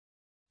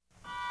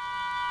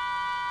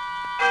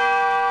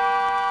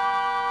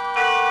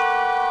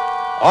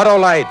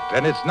Autolite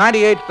and its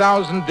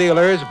 98,000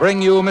 dealers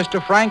bring you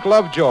Mr. Frank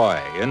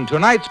Lovejoy in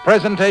tonight's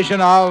presentation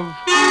of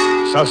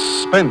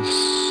Suspense.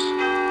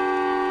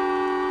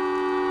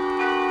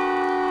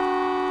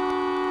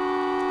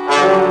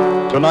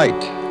 Tonight,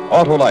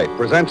 Autolite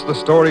presents the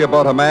story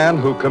about a man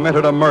who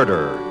committed a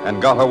murder and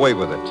got away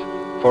with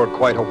it for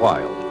quite a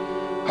while.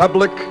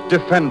 Public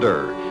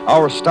Defender,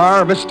 our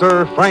star,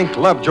 Mr. Frank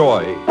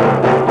Lovejoy.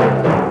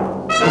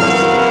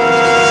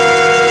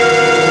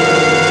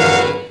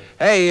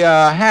 Hey,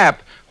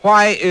 Hap,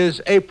 why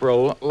is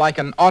April like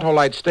an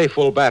Autolite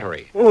Stay-Full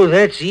battery? Oh,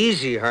 that's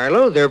easy,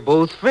 Harlow. They're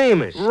both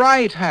famous.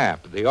 Right,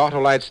 Hap. The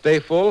Autolite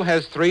Stay-Full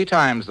has 3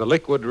 times the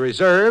liquid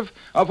reserve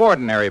of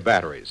ordinary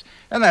batteries.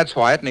 And that's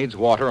why it needs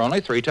water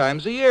only 3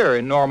 times a year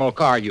in normal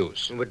car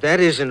use. But that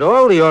isn't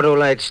all the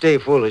Autolite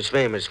Stay-Full is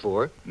famous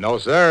for. No,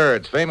 sir.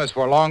 It's famous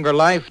for longer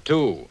life,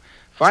 too.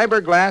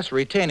 Fiberglass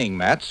retaining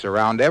mats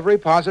surround every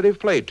positive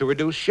plate to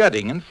reduce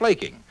shedding and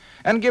flaking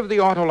and give the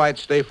Autolite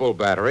Stay-Full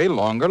battery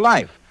longer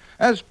life,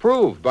 as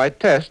proved by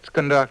tests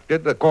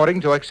conducted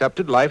according to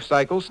accepted life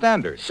cycle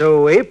standards.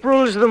 So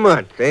April's the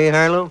month, eh,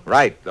 Harlow?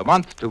 Right, the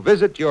month to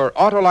visit your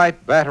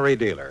Autolite battery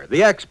dealer,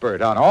 the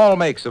expert on all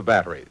makes of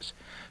batteries.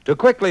 To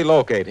quickly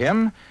locate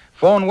him,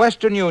 phone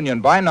Western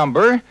Union by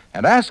number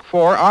and ask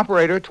for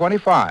Operator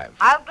 25.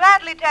 I'll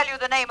gladly tell you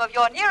the name of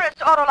your nearest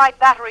Autolite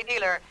battery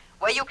dealer,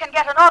 where you can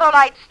get an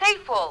Autolite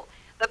Stay-Full,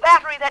 the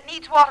battery that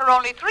needs water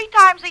only 3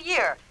 times a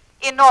year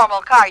in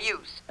normal car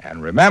use.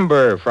 And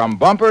remember, from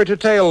bumper to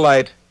tail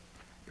light,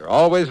 you're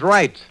always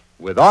right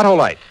with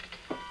Autolite.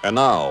 And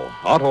now,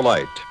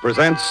 Autolite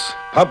presents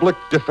Public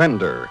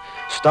Defender,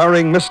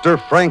 starring Mr.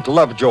 Frank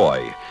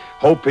Lovejoy,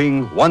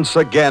 hoping once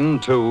again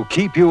to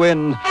keep you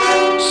in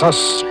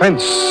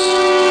suspense.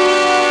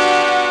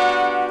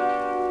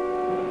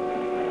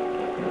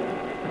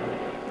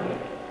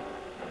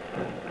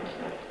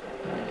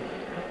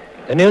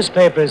 The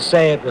newspapers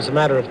say it was a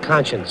matter of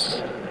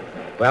conscience.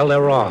 Well,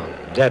 they're wrong,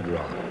 dead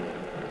wrong.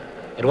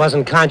 It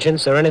wasn't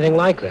conscience or anything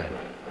like that.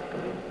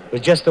 It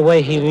was just the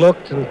way he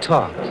looked and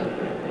talked.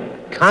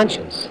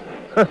 Conscience?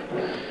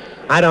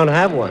 I don't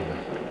have one.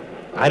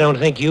 I don't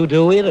think you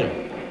do either.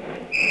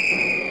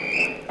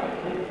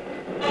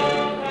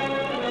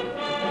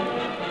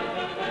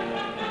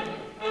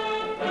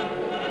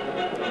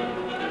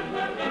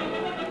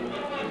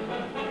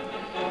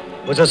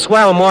 It was a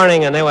swell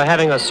morning, and they were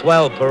having a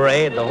swell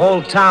parade. The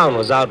whole town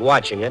was out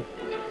watching it.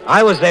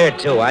 I was there,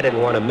 too. I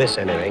didn't want to miss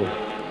anything.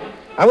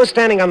 I was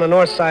standing on the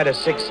north side of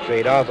 6th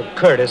Street off of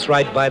Curtis,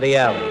 right by the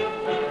alley.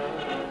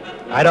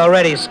 I'd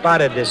already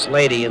spotted this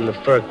lady in the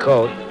fur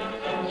coat.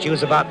 She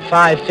was about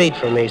 5 feet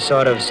from me,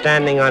 sort of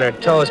standing on her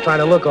toes, trying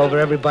to look over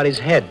everybody's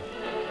head.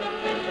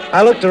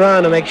 I looked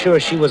around to make sure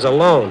she was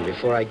alone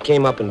before I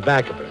came up in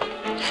back of her.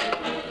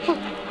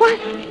 What?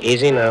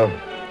 Easy now.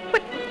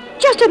 But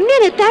just a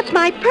minute, that's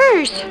my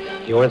purse.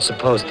 You weren't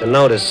supposed to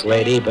notice,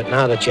 lady, but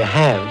now that you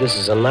have, this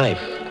is a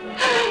knife.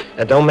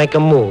 Now, don't make a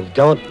move.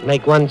 Don't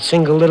make one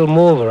single little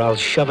move, or I'll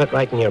shove it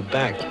right in your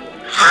back.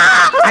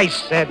 I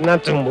said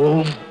not to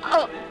move.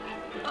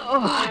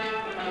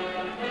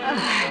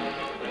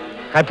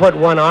 I put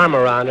one arm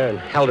around her and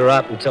held her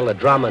up until the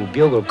drum and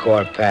bugle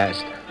corps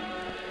passed.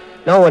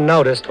 No one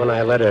noticed when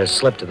I let her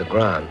slip to the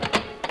ground.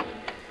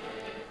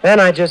 Then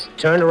I just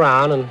turned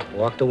around and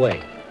walked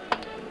away.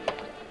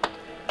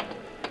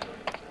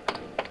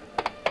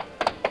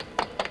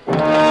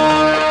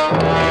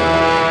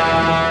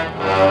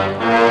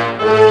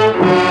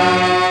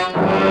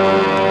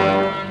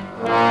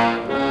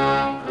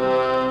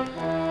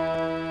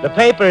 The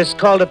papers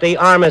called it the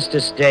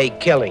Armistice Day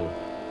killing.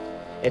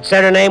 It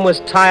said her name was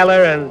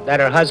Tyler and that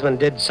her husband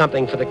did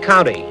something for the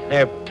county.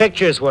 Their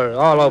pictures were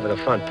all over the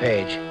front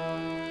page.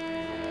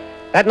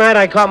 That night,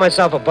 I caught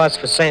myself a bus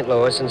for St.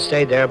 Louis and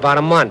stayed there about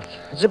a month.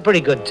 It's a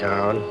pretty good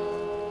town.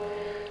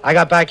 I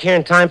got back here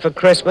in time for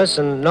Christmas,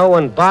 and no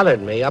one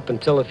bothered me up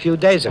until a few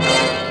days ago.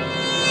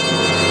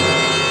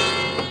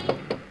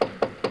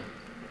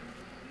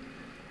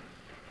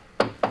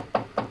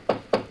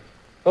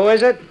 Who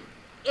is it?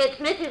 It's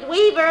Mrs.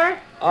 Weaver.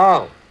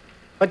 Oh.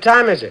 What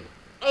time is it?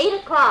 8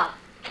 o'clock.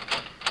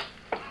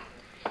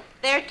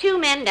 There are 2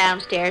 men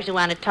downstairs who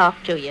want to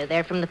talk to you.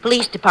 They're from the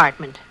police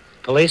department.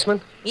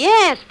 Policeman?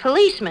 Yes,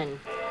 policemen.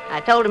 I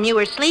told them you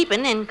were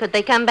sleeping, and could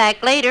they come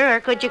back later, or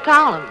could you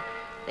call them?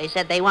 They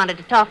said they wanted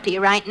to talk to you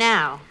right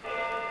now.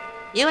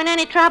 You in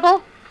any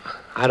trouble?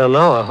 I don't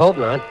know. I hope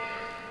not.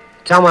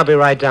 Tell them I'll be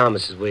right down,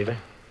 Mrs. Weaver.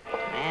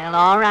 Well,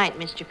 all right,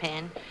 Mr.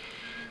 Penn.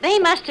 They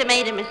must have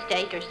made a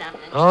mistake or something.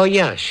 Oh,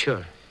 yeah,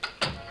 sure.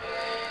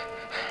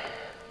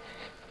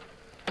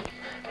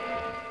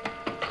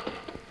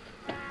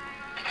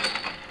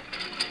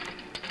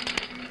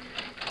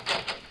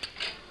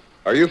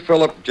 Are you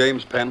Philip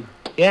James Penn?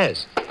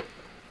 Yes.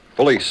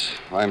 Police.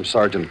 I'm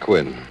Sergeant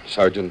Quinn.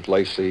 Sergeant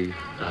Lacey.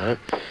 Uh-huh.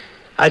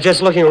 I was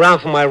just looking around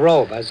for my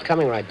robe. I was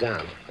coming right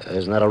down.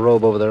 Isn't that a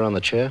robe over there on the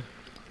chair?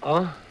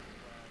 Oh?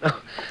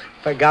 Oh,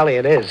 by golly,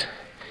 it is.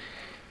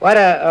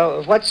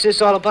 What's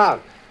this all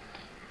about?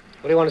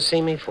 What do you want to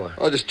see me for?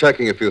 Oh, just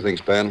checking a few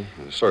things, Pen.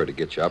 Sorry to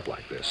get you up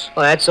like this.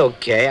 Well, that's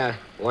okay. I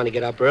want to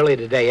get up early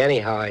today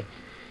anyhow. I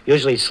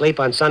usually sleep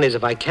on Sundays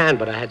if I can,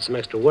 but I had some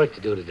extra work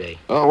to do today.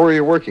 Oh, where are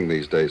you working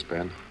these days,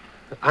 Pen?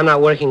 I'm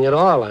not working at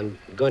all. I'm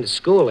going to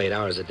school 8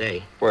 hours a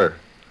day. Where?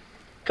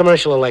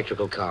 Commercial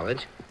Electrical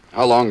College.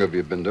 How long have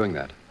you been doing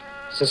that?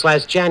 Since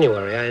last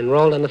January. I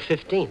enrolled on the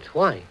 15th.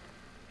 Why?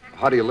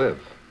 How do you live?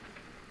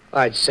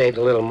 I'd saved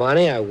a little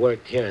money. I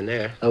worked here and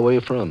there. Where are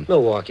you from?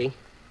 Milwaukee.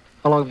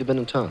 How long have you been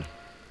in town?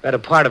 Better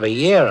part of a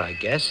year, I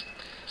guess.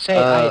 Say,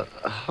 How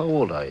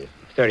old are you?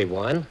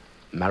 31.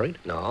 Married?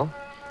 No.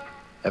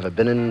 Ever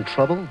been in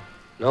trouble?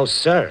 No,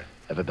 sir.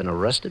 Ever been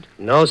arrested?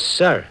 No,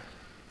 sir.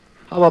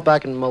 How about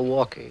back in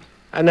Milwaukee?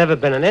 I've never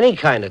been in any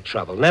kind of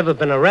trouble. Never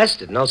been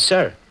arrested. No,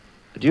 sir.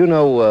 Do you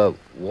know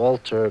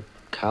Walter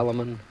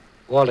Kalaman?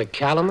 Walter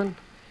Kalaman?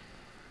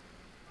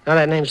 Now,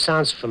 that name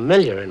sounds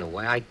familiar in a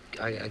way.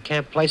 I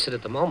can't place it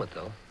at the moment,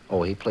 though.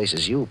 Oh, he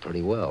places you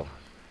pretty well.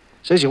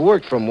 Says you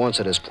worked for him once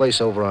at his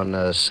place over on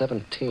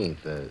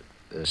 17th.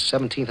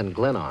 17th and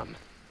Glenarm.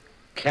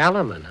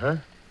 Kalaman, huh?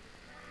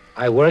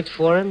 I worked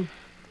for him?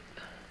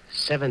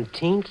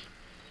 17th?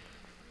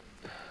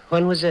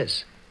 When was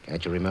this?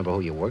 Can't you remember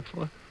who you worked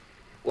for?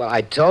 Well,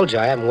 I told you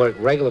I haven't worked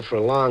regular for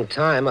a long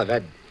time. I've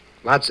had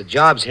lots of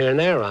jobs here and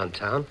there around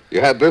town.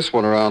 You had this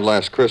one around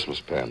last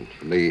Christmas, Pen,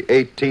 from the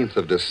 18th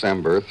of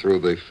December through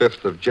the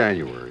 5th of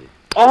January.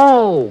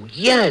 Oh,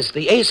 yes,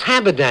 the Ace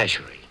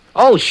Haberdashery.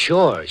 Oh,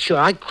 sure.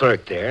 I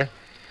clerked there.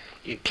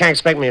 You can't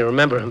expect me to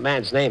remember a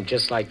man's name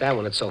just like that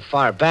when it's so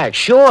far back.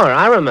 Sure,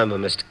 I remember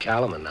Mr.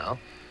 Kalaman now.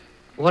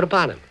 What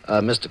about him?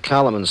 Mr.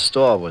 Kalaman's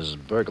store was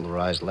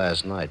burglarized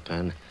last night,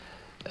 Pen.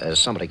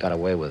 Somebody got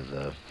away with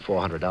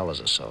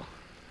 $400 or so.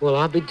 Well,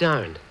 I'll be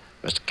darned.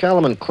 Mr.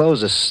 Kalaman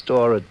closed his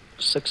store at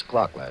 6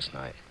 o'clock last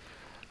night.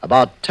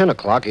 About 10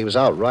 o'clock, he was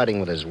out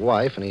riding with his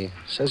wife, and he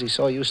says he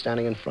saw you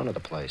standing in front of the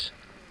place.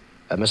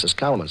 Mrs.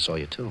 Kalaman saw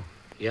you, too.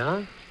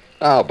 Yeah?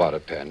 How about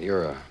it, Pen?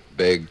 You're a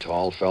big,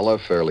 tall fella,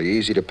 fairly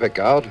easy to pick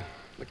out.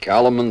 The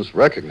Calamans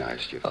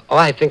recognized you. Oh,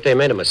 I think they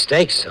made a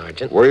mistake,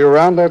 Sergeant. Were you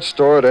around that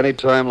store at any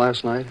time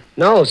last night?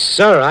 No,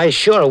 sir, I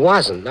sure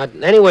wasn't. Not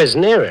anywhere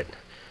near it.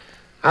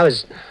 I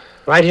was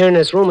right here in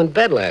this room in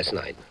bed last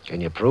night. Can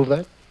you prove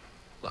that?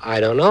 Well, I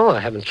don't know. I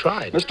haven't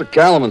tried. Mr.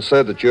 Kalaman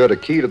said that you had a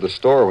key to the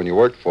store when you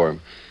worked for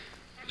him.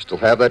 You still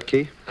have that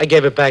key? I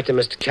gave it back to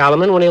Mr.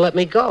 Kalaman when he let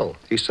me go.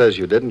 He says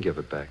you didn't give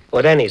it back.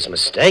 Well, then he's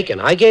mistaken.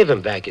 I gave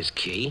him back his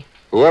key.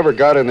 Whoever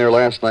got in there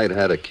last night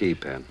had a key,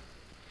 Pen.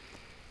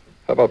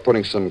 How about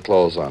putting some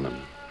clothes on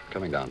and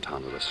coming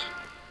downtown with us?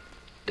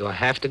 Do I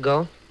have to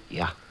go?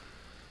 Yeah.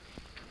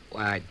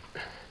 Why,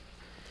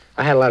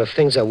 I had a lot of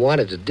things I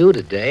wanted to do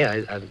today.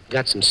 I've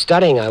got some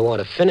studying I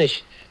want to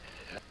finish.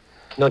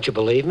 Don't you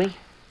believe me?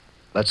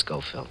 Let's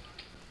go, Phil.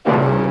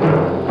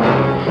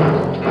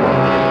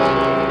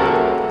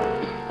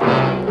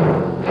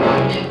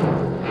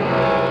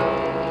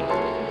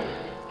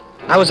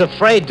 I was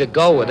afraid to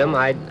go with him.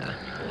 I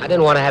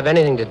didn't want to have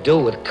anything to do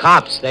with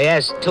cops. They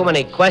asked too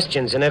many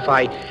questions, and if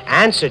I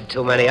answered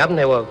too many of them,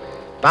 they were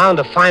bound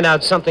to find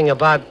out something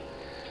about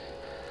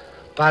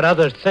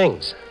other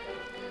things.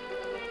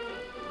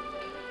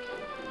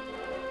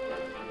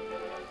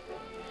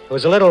 It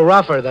was a little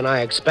rougher than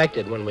I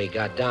expected when we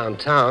got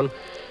downtown.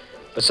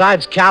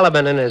 Besides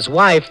Caliban and his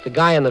wife, the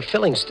guy in the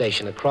filling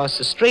station across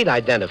the street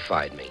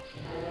identified me.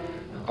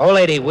 Old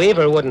Lady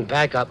Weaver wouldn't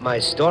back up my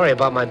story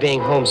about my being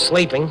home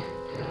sleeping.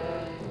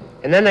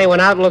 And then they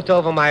went out and looked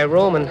over my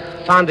room and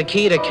found the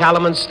key to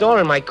Calaman's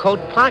store in my coat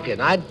pocket.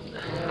 I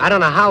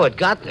don't know how it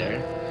got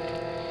there.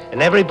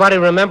 And everybody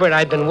remembered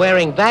I'd been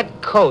wearing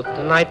that coat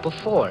the night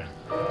before.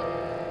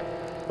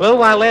 A little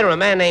while later, a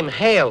man named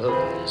Hale,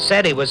 who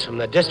said he was from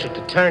the district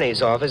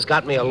attorney's office,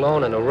 got me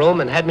alone in a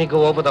room and had me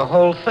go over the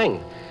whole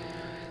thing.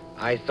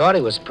 I thought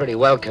he was pretty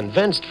well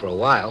convinced for a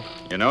while.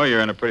 You know,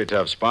 you're in a pretty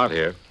tough spot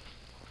here.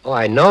 Oh,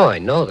 I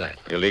know that.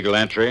 Illegal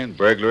entry and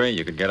burglary,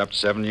 you could get up to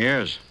 7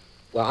 years.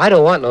 Well, I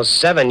don't want no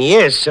 7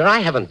 years, sir. I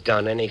haven't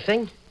done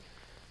anything.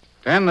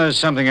 Then there's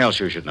something else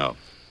you should know.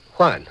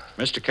 What?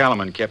 Mr.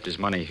 Kalaman kept his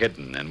money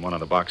hidden in one of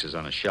the boxes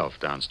on a shelf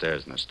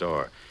downstairs in the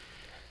store.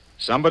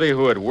 Somebody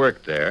who had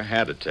worked there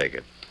had to take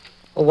it.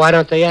 Well, why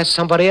don't they ask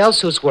somebody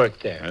else who's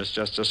worked there? It's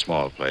just a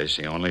small place.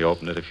 He only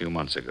opened it a few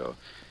months ago.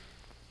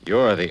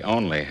 You're the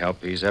only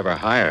help he's ever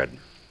hired.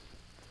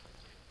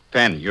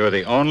 Penn, you're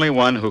the only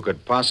one who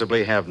could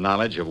possibly have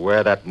knowledge of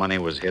where that money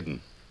was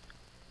hidden.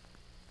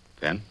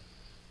 Penn,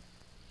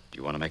 do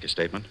you want to make a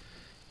statement?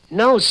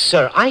 No,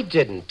 sir, I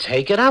didn't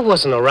take it. I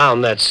wasn't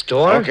around that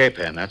store. Okay,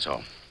 Penn, that's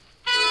all.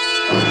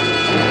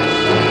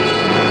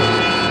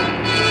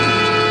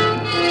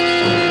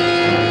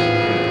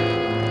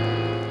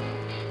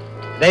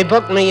 They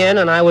booked me in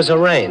and I was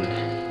arraigned.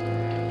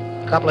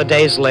 A couple of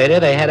days later,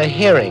 they had a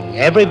hearing.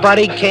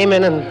 Everybody came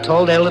in and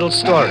told their little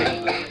story.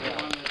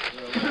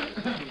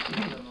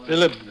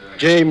 Philip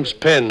James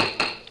Penn,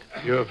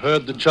 you have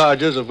heard the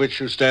charges of which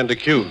you stand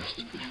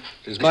accused.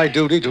 It is my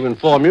duty to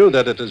inform you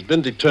that it has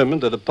been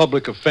determined that a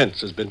public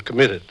offense has been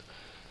committed.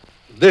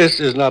 This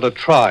is not a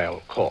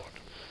trial court.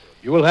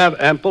 You will have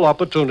ample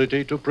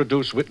opportunity to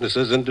produce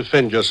witnesses and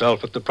defend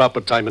yourself at the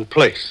proper time and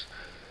place.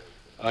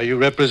 Are you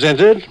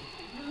represented?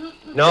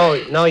 No,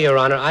 Your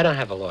Honor, I don't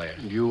have a lawyer.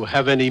 Do you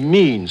have any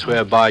means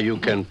whereby you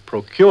can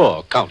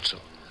procure counsel?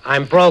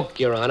 I'm broke,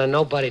 Your Honor.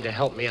 Nobody to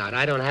help me out.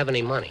 I don't have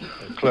any money.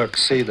 Clerk,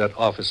 see that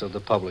Office of the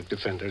Public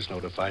Defender is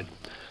notified.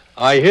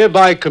 I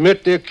hereby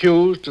commit the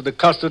accused to the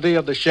custody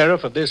of the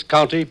sheriff of this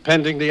county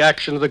pending the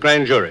action of the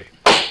grand jury.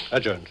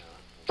 Adjourned.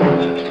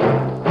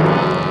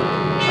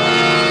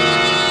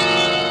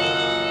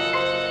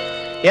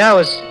 Yeah, it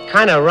was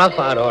kind of rough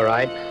out, all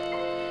right.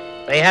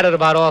 They had it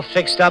about all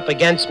fixed up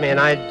against me, and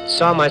I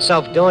saw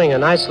myself doing a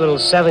nice little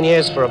 7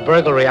 years for a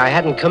burglary I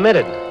hadn't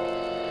committed.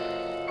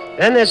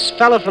 Then this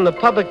fellow from the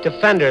public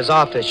defender's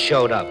office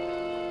showed up.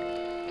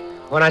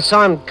 When I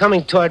saw him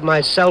coming toward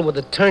my cell with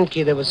a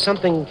turnkey, there was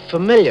something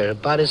familiar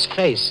about his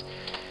face.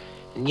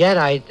 And yet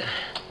I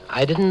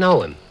didn't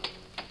know him.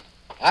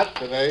 Hot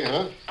today,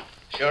 huh?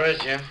 Sure is,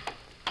 Jim.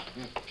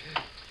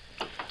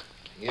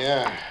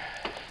 Yeah.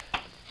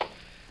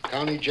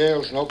 County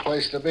jail's no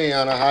place to be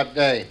on a hot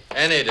day.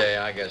 Any day,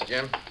 I guess,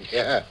 Jim.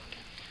 Yeah.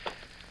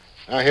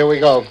 Now, here we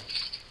go.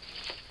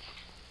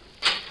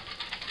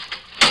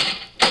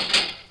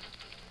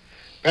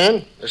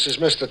 Ben, this is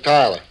Mr.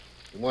 Tyler.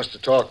 He wants to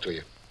talk to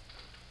you.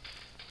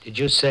 Did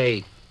you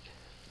say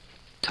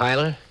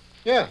Tyler?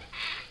 Yeah.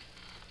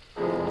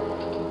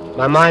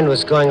 My mind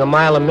was going a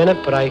mile a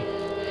minute, but I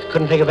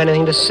couldn't think of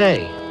anything to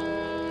say.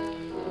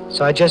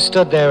 So I just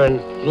stood there and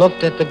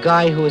looked at the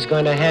guy who was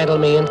going to handle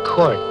me in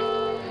court.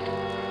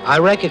 I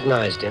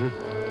recognized him.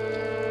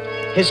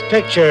 His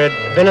picture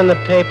had been in the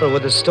paper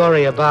with a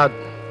story about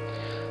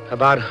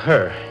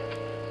her.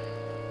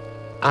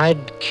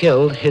 I'd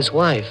killed his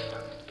wife.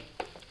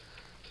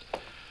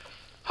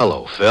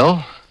 Hello,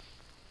 Phil.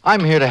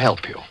 I'm here to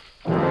help you.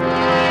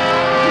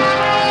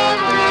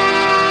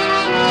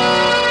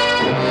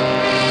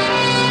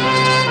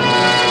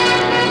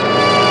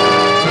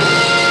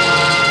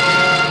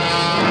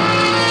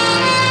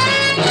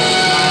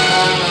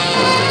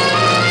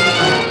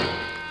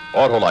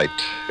 Autolite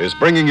is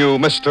bringing you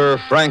Mr.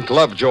 Frank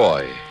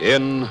Lovejoy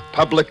in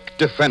Public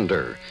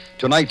Defender.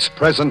 Tonight's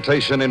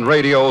presentation in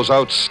radio's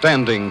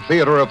outstanding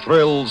theater of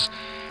thrills,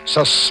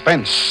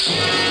 Suspense.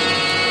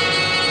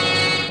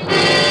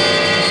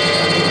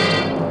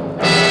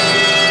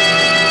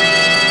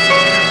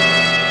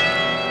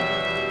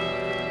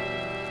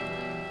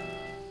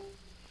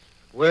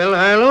 Well,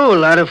 Harlow, a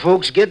lot of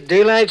folks get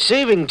daylight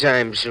saving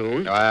time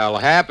soon. Well,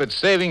 Hap, it's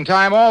saving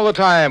time all the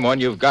time when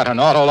you've got an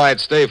Autolite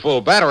Stay Full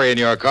battery in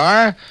your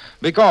car.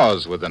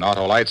 Because with an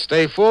Autolite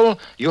Stay Full,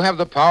 you have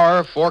the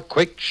power for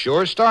quick,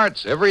 sure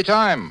starts every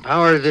time.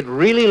 Power that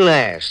really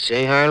lasts,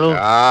 eh, Harlow?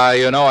 Ah,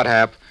 you know it,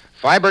 Hap.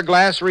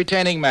 Fiberglass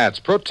retaining mats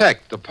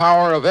protect the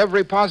power of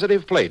every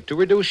positive plate to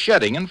reduce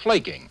shedding and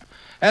flaking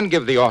and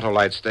give the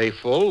Autolite Stay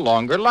Full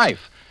longer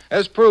life,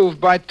 as proved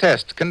by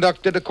tests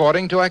conducted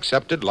according to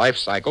accepted life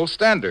cycle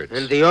standards.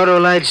 And the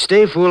Autolite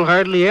Stay Full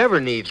hardly ever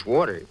needs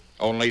water.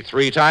 Only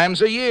 3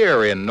 times a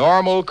year in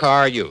normal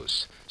car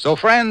use. So,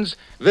 friends,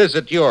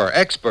 visit your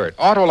expert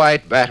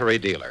Autolite battery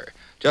dealer.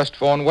 Just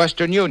phone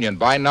Western Union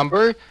by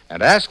number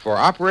and ask for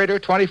Operator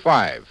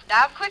 25.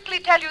 Now quickly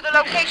tell you the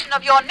location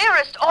of your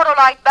nearest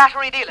Autolite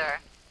battery dealer.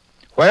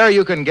 Where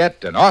you can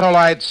get an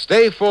Autolite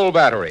Stay Full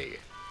battery.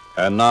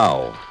 And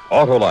now,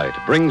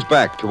 Autolite brings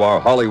back to our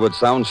Hollywood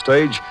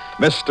soundstage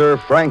Mr.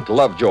 Frank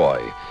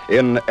Lovejoy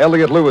in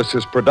Elliot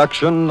Lewis's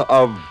production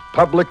of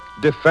Public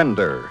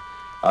Defender,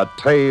 a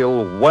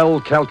tale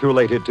well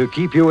calculated to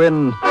keep you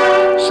in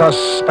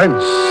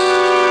suspense.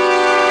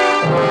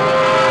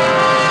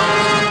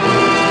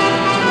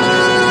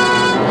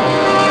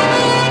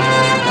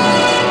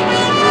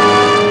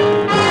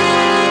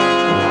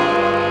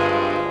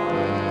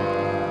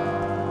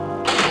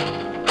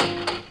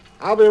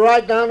 I'll be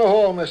right down the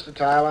hall, Mr.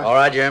 Tyler. All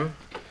right, Jim.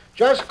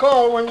 Just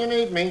call when you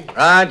need me.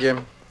 Right,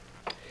 Jim.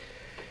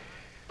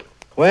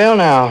 Well,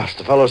 now, as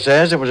the fellow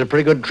says, it was a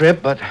pretty good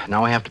trip, but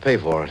now I have to pay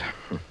for it.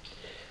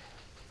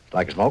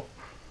 Like a smoke?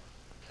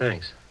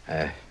 Thanks.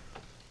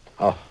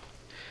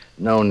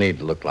 No need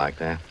to look like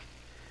that.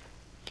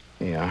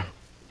 Here you are.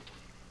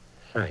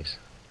 Thanks.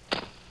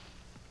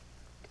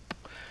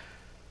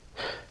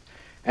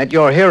 At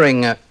your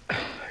hearing,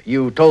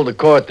 you told the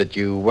court that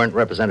you weren't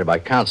represented by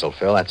counsel,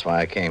 Phil. That's why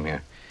I came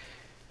here.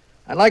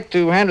 I'd like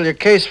to handle your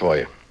case for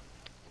you.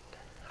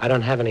 I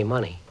don't have any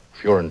money.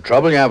 If you're in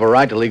trouble, you have a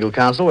right to legal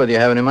counsel whether you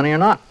have any money or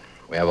not.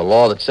 We have a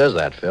law that says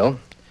that, Phil.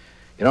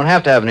 You don't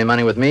have to have any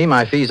money with me.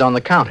 My fee's on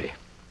the county.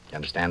 You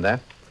understand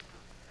that?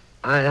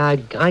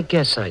 I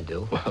guess I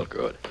do. Well,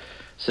 good.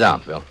 Sit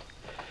down, Phil.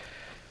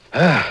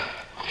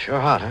 Sure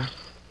hot, huh?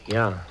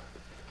 Yeah.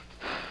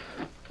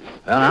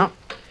 Well, now,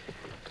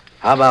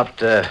 how about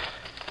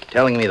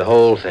telling me the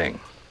whole thing?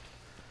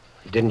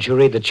 Didn't you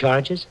read the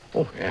charges?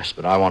 Oh, yes,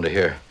 but I want to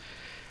hear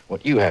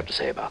what you have to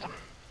say about them.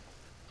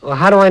 Well,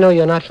 how do I know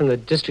you're not from the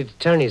district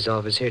attorney's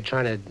office here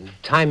trying to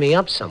tie me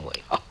up some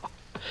way?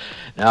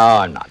 No,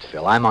 I'm not,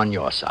 Phil. I'm on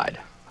your side.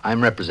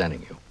 I'm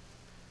representing you.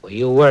 Well,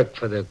 you work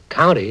for the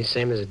county,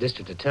 same as a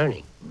district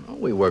attorney. Well,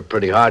 we work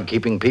pretty hard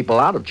keeping people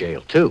out of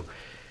jail, too.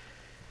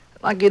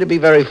 I'd like you to be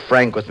very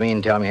frank with me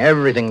and tell me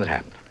everything that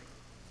happened.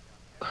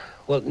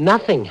 Well,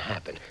 nothing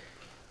happened.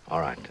 All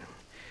right.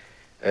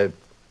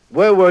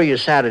 Where were you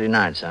Saturday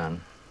night,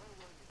 son?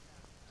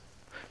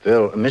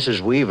 Phil,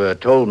 Mrs. Weaver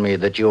told me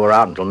that you were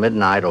out until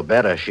midnight or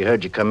better. She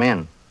heard you come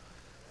in.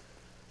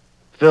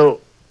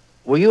 Phil,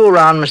 were you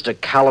around Mr.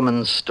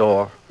 Calaman's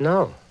store?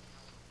 No.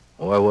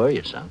 Where were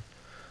you, son?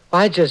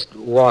 I just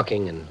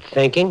walking and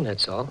thinking,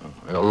 that's all.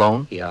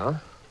 Alone? Yeah.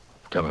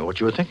 Tell me what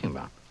you were thinking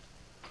about.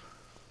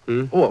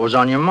 Hmm? What was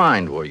on your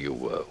mind? Were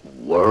you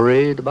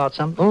worried about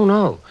something? Oh,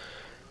 no.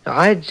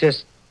 I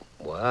just,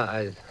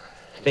 I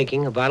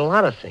thinking about a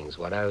lot of things,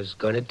 what I was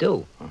going to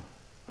do.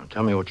 Now,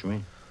 tell me what you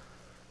mean.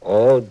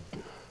 Oh,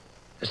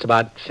 just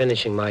about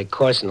finishing my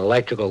course in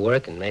electrical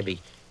work and maybe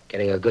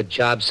getting a good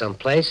job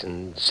someplace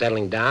and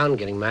settling down,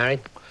 getting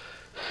married.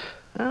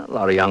 Well, a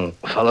lot of young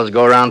fellas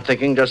go around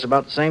thinking just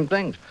about the same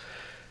things.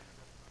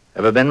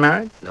 Ever been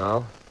married?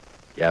 No.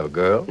 You have a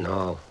girl?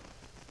 No.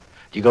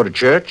 Do you go to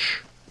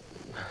church?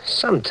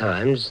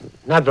 Sometimes.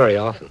 Not very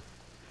often.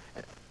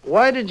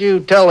 Why did you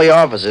tell the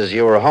officers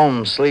you were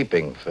home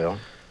sleeping, Phil?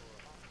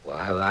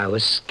 Well, I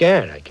was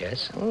scared, I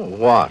guess. Oh,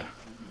 what?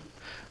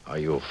 Are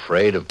you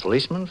afraid of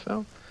policemen,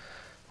 Phil?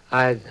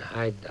 I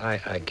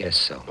guess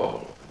so.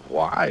 Oh,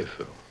 why,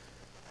 Phil?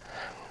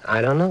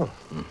 I don't know.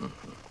 Mm-hmm.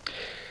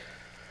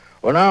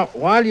 Well, now,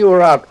 while you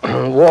were out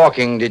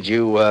walking, did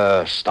you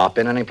stop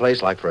in any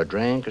place, like for a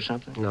drink or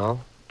something?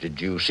 No.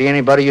 Did you see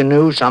anybody you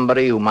knew,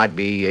 somebody who might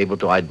be able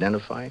to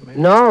identify you, maybe?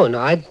 No,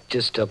 I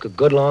just took a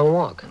good long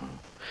walk.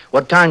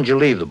 What time did you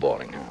leave the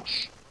boarding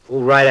house?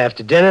 Well, right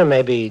after dinner,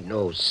 maybe,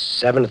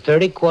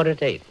 7:30,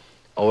 7:45.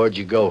 Oh, where'd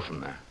you go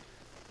from there?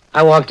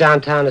 I walked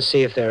downtown to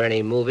see if there are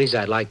any movies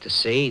I'd like to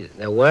see.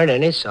 There weren't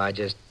any, so I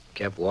just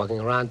kept walking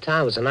around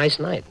town. It was a nice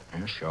night.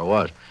 Yeah, sure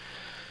was.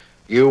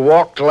 You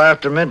walked till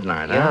after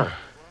midnight, huh? Yeah.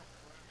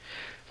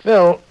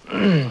 Phil,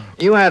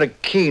 you had a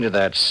key to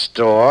that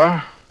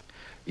store.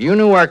 You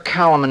knew where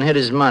Calaman hid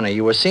his money.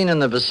 You were seen in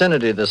the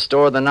vicinity of the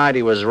store the night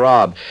he was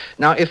robbed.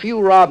 Now, if you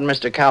robbed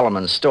Mr.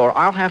 Calaman's store,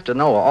 I'll have to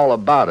know all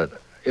about it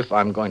if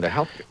I'm going to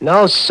help you.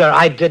 No, sir,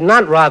 I did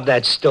not rob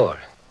that store.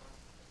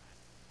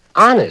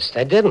 Honest,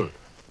 I didn't.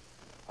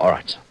 All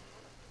right, son.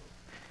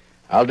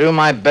 I'll do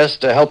my best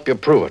to help you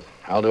prove it.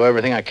 I'll do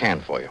everything I can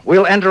for you.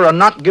 We'll enter a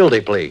not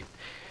guilty plea.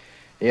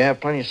 You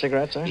have plenty of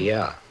cigarettes, eh?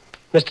 Yeah.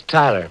 Mr.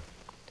 Tyler,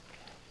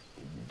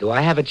 do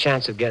I have a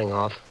chance of getting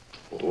off?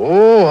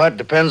 Oh, that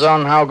depends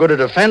on how good a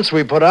defense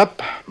we put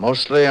up.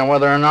 Mostly on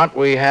whether or not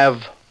we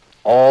have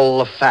all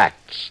the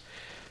facts.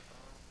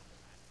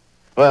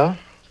 Well,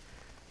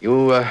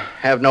 you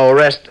have no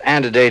arrest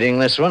antedating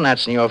this one.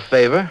 That's in your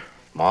favor.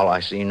 From all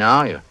I see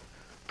now, you're a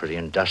pretty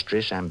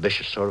industrious,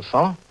 ambitious sort of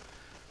fellow.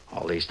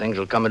 All these things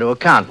will come into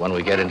account when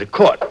we get into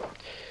court.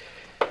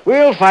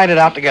 We'll fight it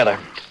out together.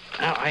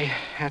 Now, I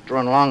have to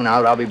run along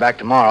now, but I'll be back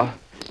tomorrow.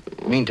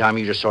 Meantime,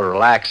 you just sort of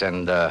relax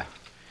and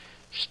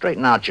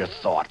straighten out your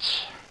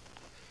thoughts.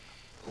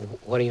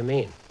 What do you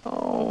mean?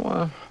 Oh,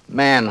 a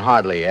man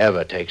hardly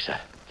ever takes a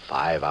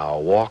 5-hour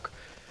walk.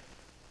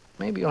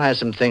 Maybe you'll have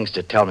some things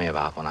to tell me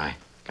about when I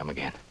come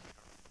again.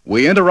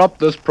 We interrupt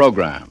this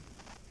program.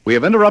 We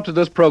have interrupted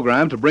this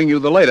program to bring you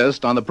the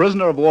latest on the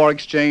prisoner of war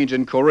exchange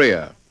in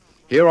Korea.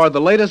 Here are the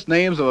latest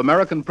names of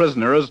American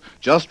prisoners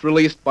just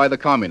released by the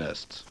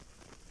communists.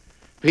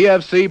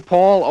 PFC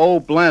Paul O.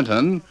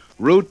 Blanton,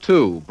 Route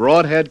 2,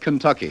 Broadhead,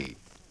 Kentucky.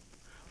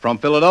 From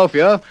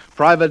Philadelphia,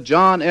 Private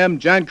John M.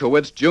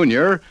 Jankowitz,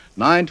 Jr.,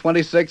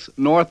 926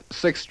 North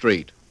 6th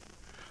Street.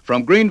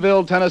 From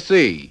Greenville,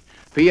 Tennessee,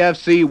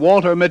 PFC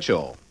Walter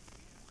Mitchell.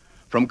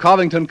 From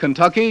Covington,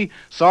 Kentucky,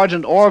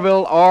 Sergeant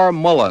Orville R.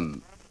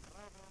 Mullen.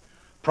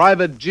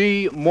 Private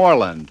G.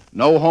 Moreland,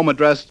 no home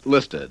address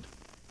listed.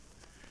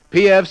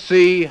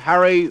 PFC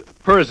Harry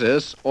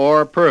Purvis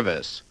or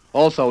Purvis,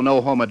 also no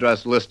home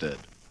address listed.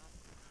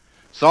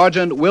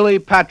 Sergeant Willie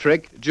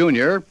Patrick,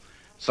 Jr.,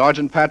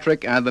 Sergeant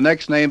Patrick and the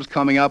next names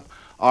coming up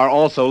are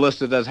also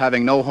listed as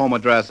having no home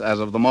address as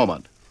of the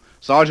moment.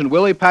 Sergeant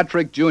Willie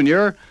Patrick,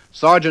 Jr.,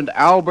 Sergeant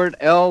Albert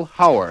L.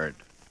 Howard.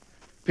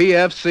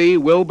 PFC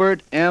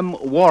Wilbert M.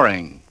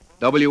 Waring,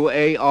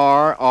 W-A-R-R-I-N-G.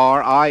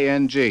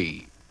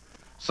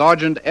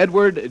 Sergeant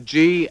Edward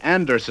G.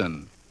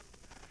 Anderson.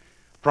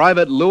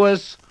 Private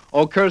Louis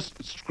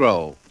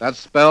Okerstro, that's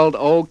spelled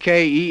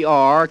O-K-E-R-K-S-T-R-O.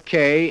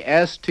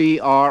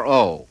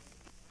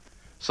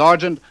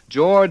 Sergeant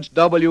George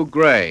W.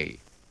 Gray.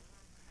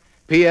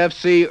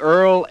 PFC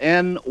Earl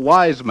N.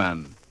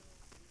 Wiseman.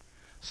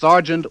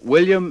 Sergeant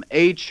William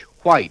H.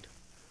 White.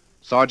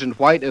 Sergeant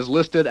White is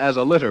listed as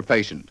a litter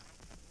patient.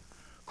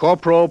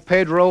 Corporal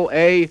Pedro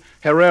A.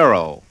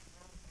 Herrero.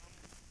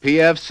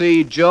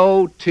 PFC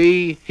Joe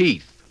T.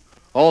 Heath,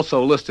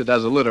 also listed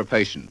as a litter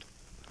patient.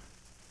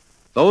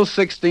 Those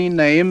 16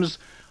 names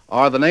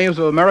are the names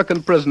of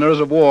American prisoners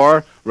of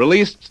war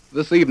released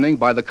this evening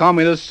by the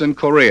communists in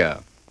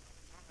Korea.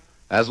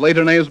 As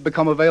later names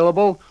become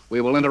available,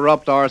 we will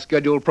interrupt our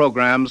scheduled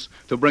programs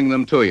to bring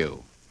them to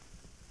you.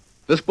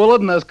 This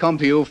bulletin has come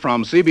to you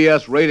from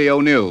CBS Radio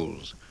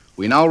News.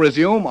 We now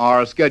resume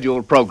our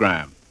scheduled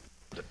program.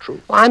 The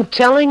truth. Well, I'm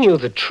telling you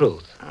the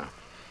truth.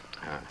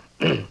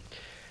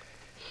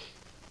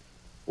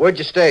 Where'd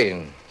you stay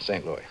in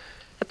St. Louis?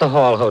 At the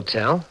Hall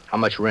Hotel. How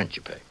much rent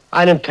you pay?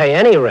 I didn't pay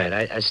any rent.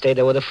 I stayed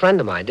there with a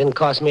friend of mine. Didn't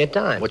cost me a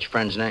dime. What's your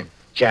friend's name?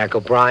 Jack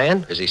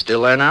O'Brien. Is he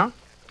still there now?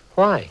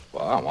 Why?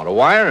 Well, I want to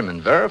wire him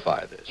and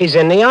verify this. He's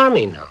in the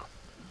Army now.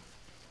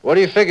 What do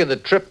you figure the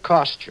trip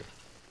cost you?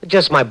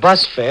 Just my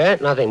bus fare,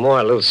 nothing more,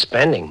 a little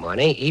spending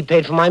money. He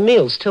paid for my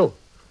meals, too.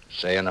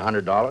 Saying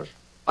 $100?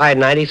 I had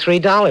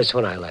 $93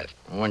 when I left.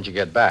 When'd you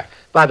get back?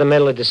 By the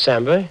middle of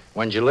December.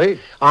 When'd you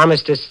leave?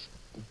 Armistice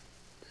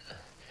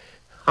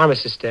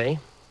Day.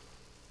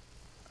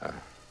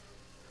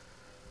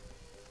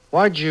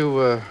 Why'd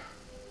you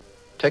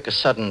take a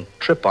sudden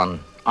trip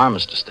on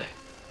Armistice Day?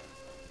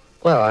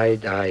 Well,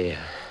 I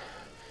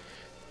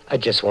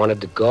just wanted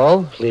to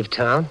go, leave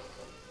town.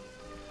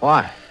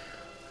 Why?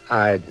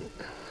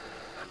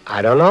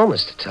 I don't know,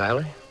 Mr.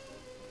 Tyler.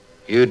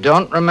 You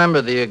don't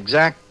remember the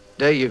exact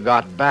day you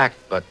got back,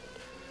 but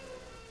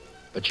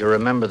you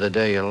remember the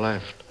day you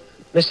left.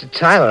 Mr.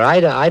 Tyler,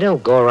 I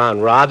don't go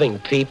around robbing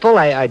people.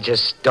 I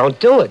just don't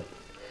do it.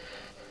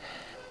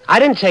 I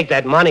didn't take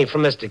that money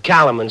from Mr.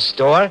 Calaman's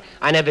store.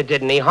 I never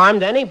did any harm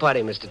to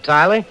anybody, Mr.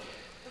 Tyler.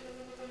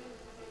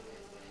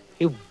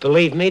 You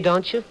believe me,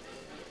 don't you?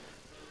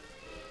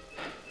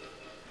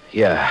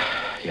 Yeah,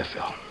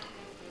 Phil.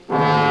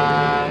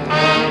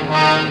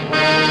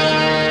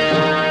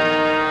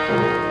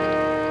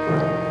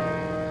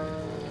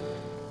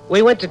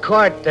 We went to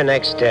court the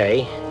next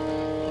day.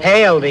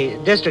 Hale, the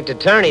district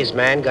attorney's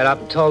man, got up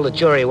and told the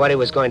jury what he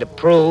was going to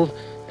prove,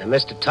 and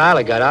Mr.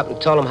 Tyler got up and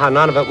told him how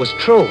none of it was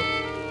true.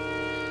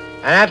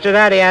 And after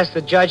that, he asked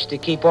the judge to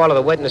keep all of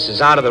the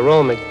witnesses out of the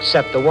room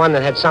except the one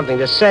that had something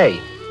to say.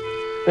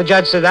 The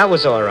judge said that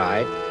was all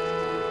right.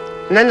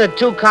 And then the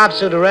two cops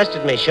who'd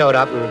arrested me showed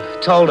up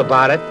and told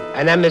about it,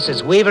 and then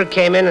Mrs. Weaver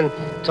came in and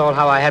told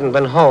how I hadn't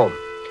been home.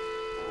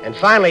 And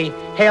finally,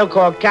 Hale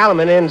called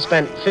Calaman in and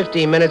spent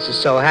 15 minutes or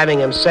so having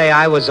him say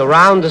I was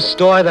around the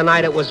store the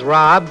night it was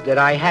robbed, that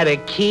I had a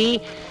key,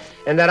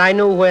 and that I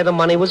knew where the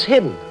money was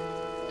hidden.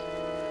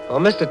 Well,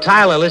 Mr.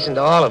 Tyler listened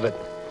to all of it,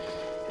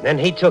 and then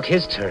he took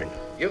his turn.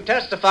 You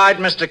testified,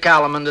 Mr.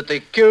 Calaman, that the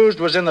accused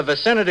was in the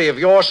vicinity of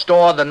your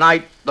store the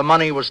night the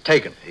money was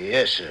taken.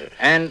 Yes, sir.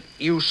 And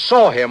you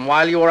saw him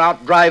while you were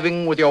out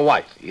driving with your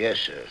wife. Yes,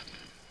 sir.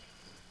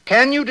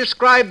 Can you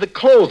describe the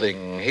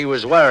clothing he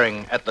was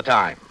wearing at the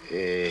time?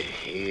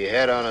 He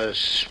had on a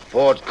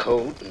sport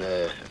coat and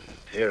a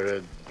pair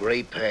of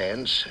gray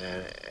pants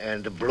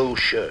and a blue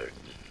shirt.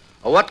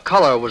 What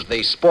color was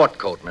the sport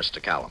coat,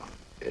 Mr. Calaman?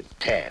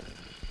 Tan.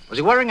 Was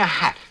he wearing a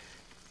hat?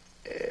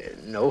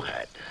 No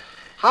hat.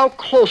 How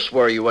close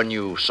were you when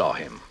you saw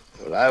him?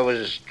 Well, I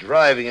was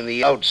driving in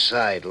the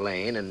outside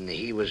lane, and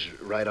he was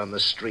right on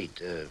the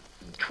street,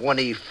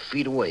 20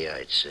 feet away,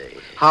 I'd say.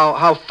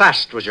 How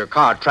fast was your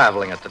car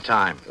traveling at the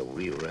time?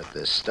 We were at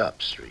the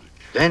stop street.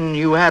 Then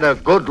you had a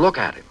good look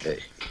at him?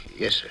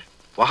 Yes, sir.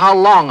 For how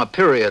long a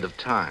period of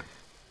time?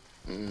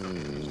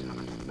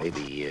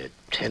 Maybe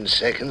 10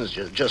 seconds,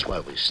 just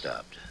while we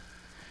stopped.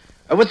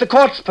 With the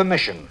court's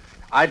permission,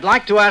 I'd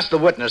like to ask the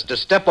witness to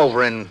step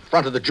over in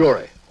front of the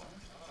jury.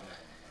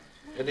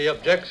 Any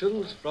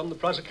objections from the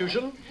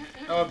prosecution?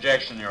 No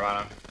objection, Your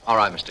Honor. All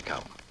right, Mr.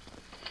 Calaman.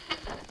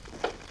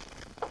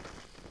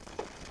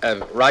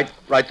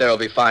 Right there will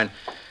be fine.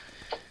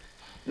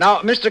 Now,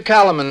 Mr.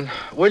 Calaman,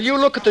 will you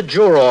look at the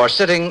juror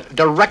sitting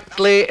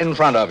directly in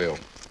front of you?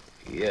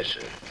 Yes,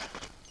 sir.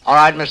 All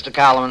right, Mr.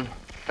 Calaman.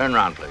 Turn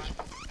around, please.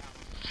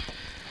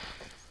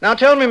 Now,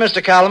 tell me,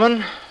 Mr.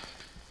 Calaman,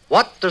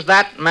 what does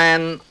that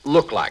man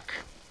look like?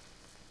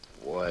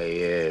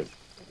 Why,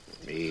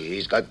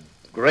 he's got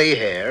gray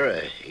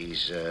hair.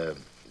 He's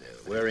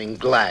wearing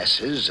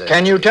glasses.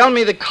 Can you tell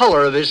me the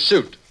color of his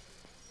suit?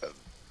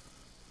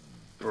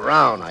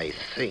 Brown, I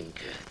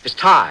think. His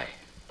tie?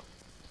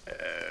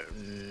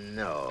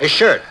 No. His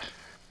shirt?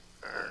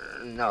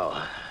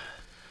 No.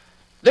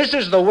 This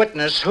is the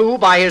witness who,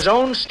 by his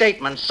own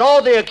statement, saw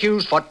the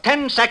accused for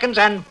 10 seconds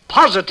and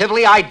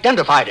positively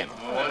identified him.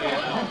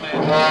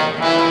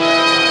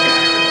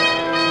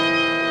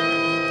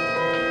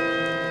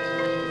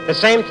 The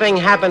same thing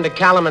happened to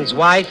Calaman's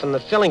wife and the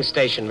filling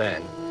station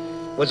man.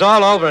 It was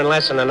all over in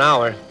less than an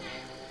hour.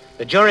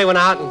 The jury went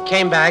out and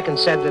came back and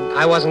said that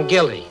I wasn't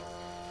guilty.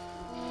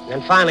 And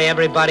then finally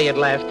everybody had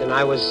left, and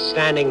I was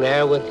standing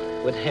there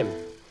with him.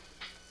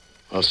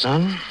 Well,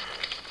 son,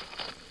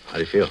 how do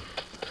you feel?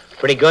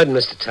 Pretty good,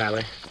 Mr.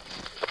 Tyler.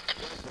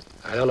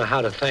 I don't know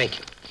how to thank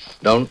you.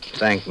 Don't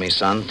thank me,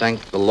 son.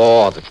 Thank the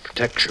law that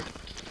protects you.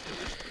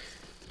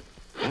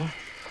 Well,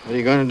 what are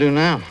you going to do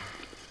now?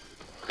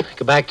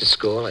 Go back to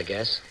school, I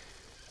guess.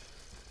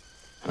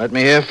 Let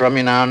me hear from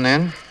you now and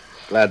then.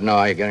 Glad to know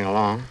how you're getting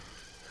along.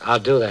 I'll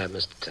do that,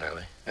 Mr.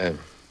 Tyler.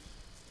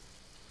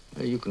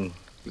 Well, you can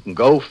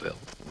go, Phil.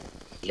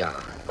 Yeah.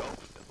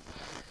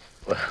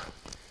 Well,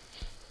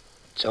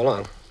 so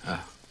long.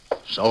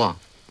 So long.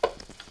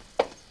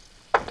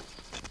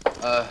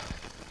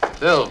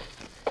 Bill,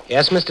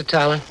 Yes, Mr.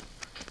 Tyler?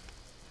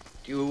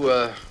 do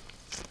you,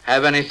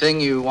 have anything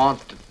you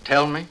want to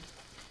tell me?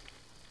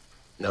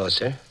 No,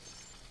 sir.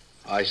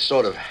 I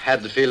sort of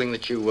had the feeling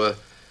that you,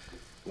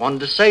 wanted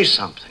to say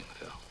something,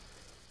 Phil.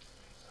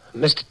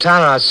 Mr.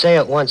 Tyler, I'll say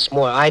it once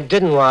more. I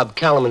didn't rob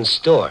Kellerman's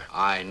store.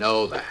 I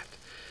know that.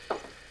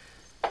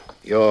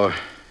 You're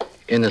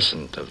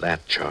innocent of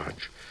that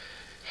charge.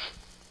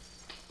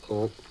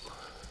 Oh,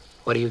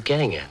 what are you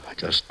getting at? I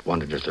just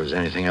wondered if there was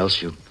anything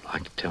else you'd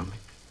like to tell me.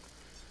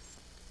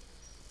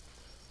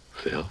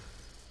 Phil?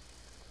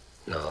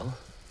 No.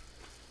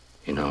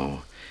 You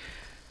know,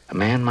 a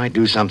man might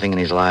do something in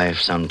his life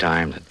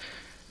sometime that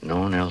no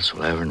one else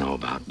will ever know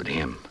about but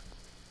him.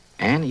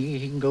 And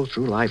he can go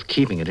through life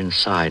keeping it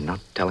inside, not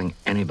telling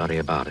anybody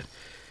about it.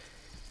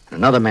 And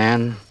another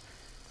man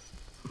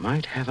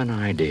might have an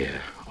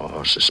idea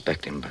or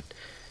suspect him, but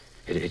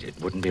it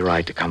wouldn't be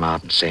right to come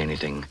out and say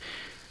anything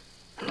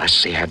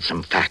unless he had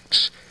some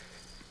facts.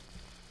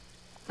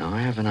 Now,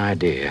 I have an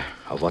idea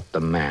of what the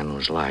man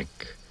was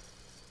like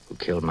who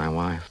killed my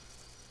wife.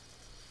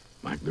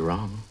 Might be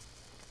wrong,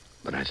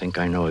 but I think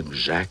I know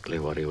exactly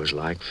what he was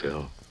like,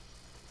 Phil.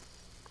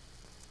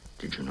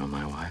 Did you know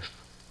my wife?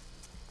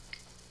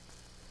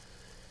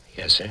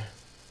 Yes, sir.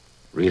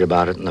 Read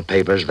about it in the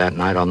papers that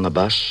night on the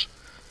bus?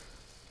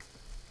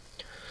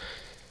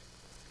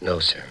 No,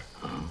 sir.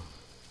 Oh.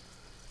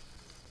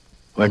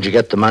 Where'd you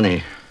get the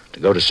money to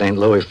go to St.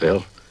 Louis,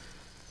 Phil?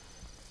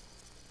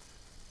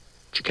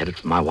 Did you get it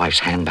from my wife's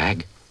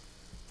handbag?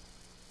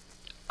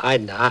 I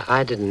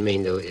didn't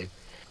mean to.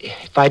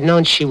 If I'd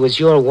known she was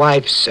your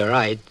wife, sir,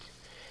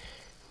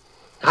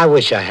 I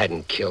wish I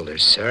hadn't killed her,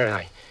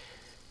 sir.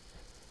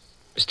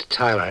 Mr.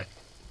 Tyler,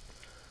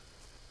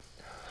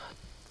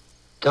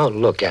 don't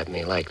look at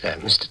me like that,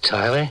 Mr.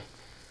 Tyler.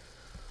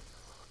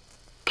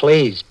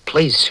 Please,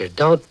 sir,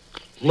 don't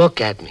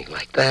look at me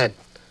like that.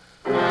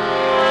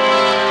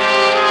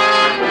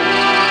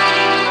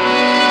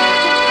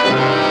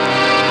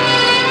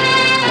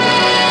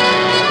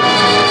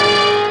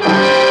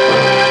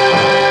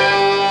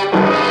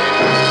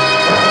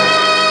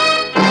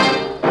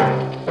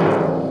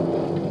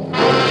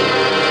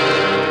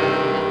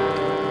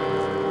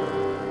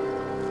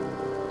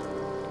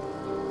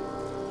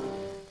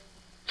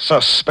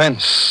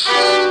 Suspense.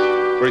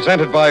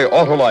 Presented by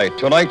Autolite.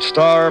 Tonight's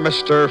star,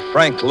 Mr.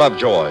 Frank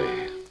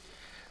Lovejoy.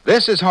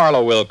 This is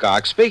Harlow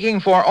Wilcox speaking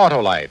for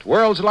Autolite,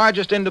 world's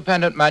largest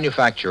independent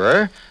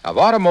manufacturer of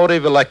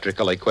automotive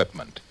electrical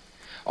equipment.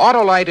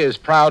 Autolite is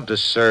proud to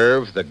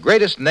serve the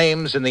greatest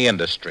names in the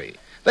industry.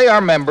 They are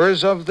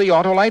members of the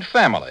Autolite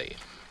family,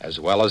 as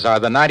well as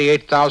are the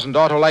 98,000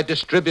 Autolite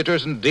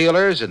distributors and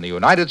dealers in the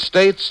United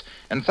States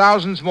and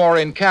thousands more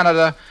in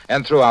Canada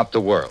and throughout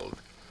the world.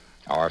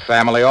 Our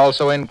family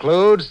also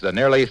includes the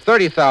nearly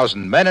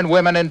 30,000 men and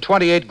women in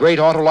 28 great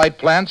Autolite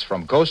plants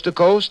from coast to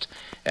coast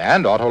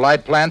and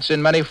Autolite plants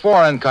in many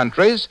foreign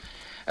countries,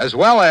 as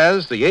well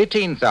as the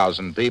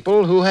 18,000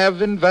 people who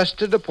have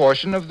invested a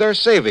portion of their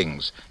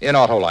savings in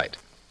Autolite.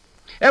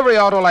 Every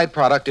Autolite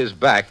product is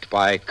backed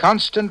by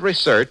constant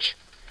research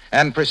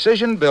and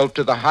precision built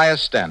to the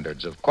highest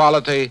standards of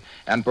quality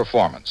and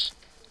performance.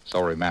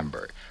 So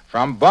remember,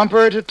 from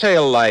bumper to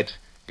tail light,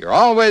 you're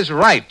always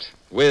right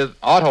with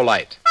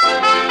Autolite.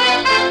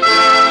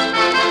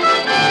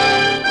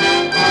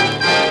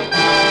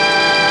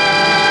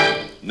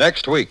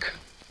 Next week,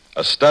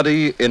 a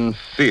study in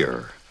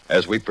fear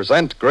as we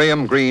present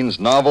Graham Greene's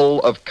novel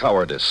of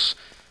cowardice,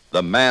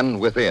 The Man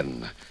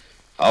Within.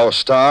 Our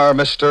star,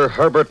 Mr.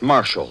 Herbert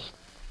Marshall.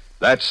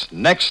 That's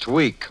next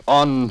week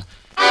on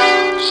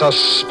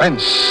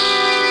Suspense.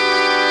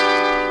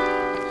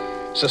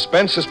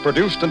 Suspense is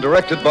produced and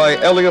directed by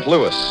Elliott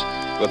Lewis,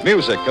 with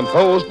music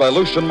composed by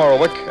Lucien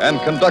Morawick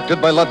and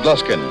conducted by Lud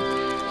Gluskin.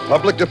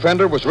 Public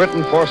Defender was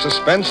written for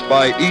Suspense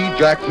by E.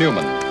 Jack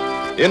Newman.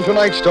 In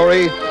tonight's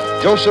story,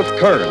 Joseph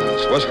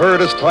Kearns was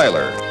heard as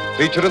Tyler.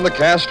 Featured in the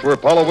cast were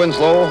Paula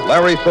Winslow,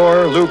 Larry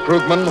Thor, Lou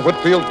Krugman,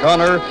 Whitfield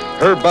Connor,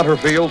 Herb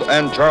Butterfield,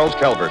 and Charles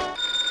Calvert.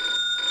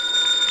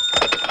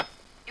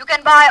 You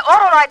can buy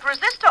Autolite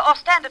resistor or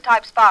standard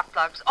type spark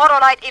plugs,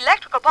 Autolite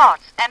electrical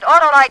parts, and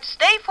Autolite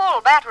Stay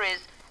Full batteries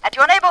at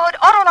your neighborhood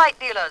Autolite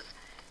dealers.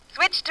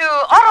 Switch to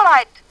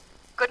Autolite.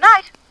 Good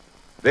night.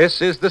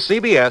 This is the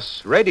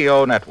CBS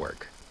Radio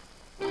Network.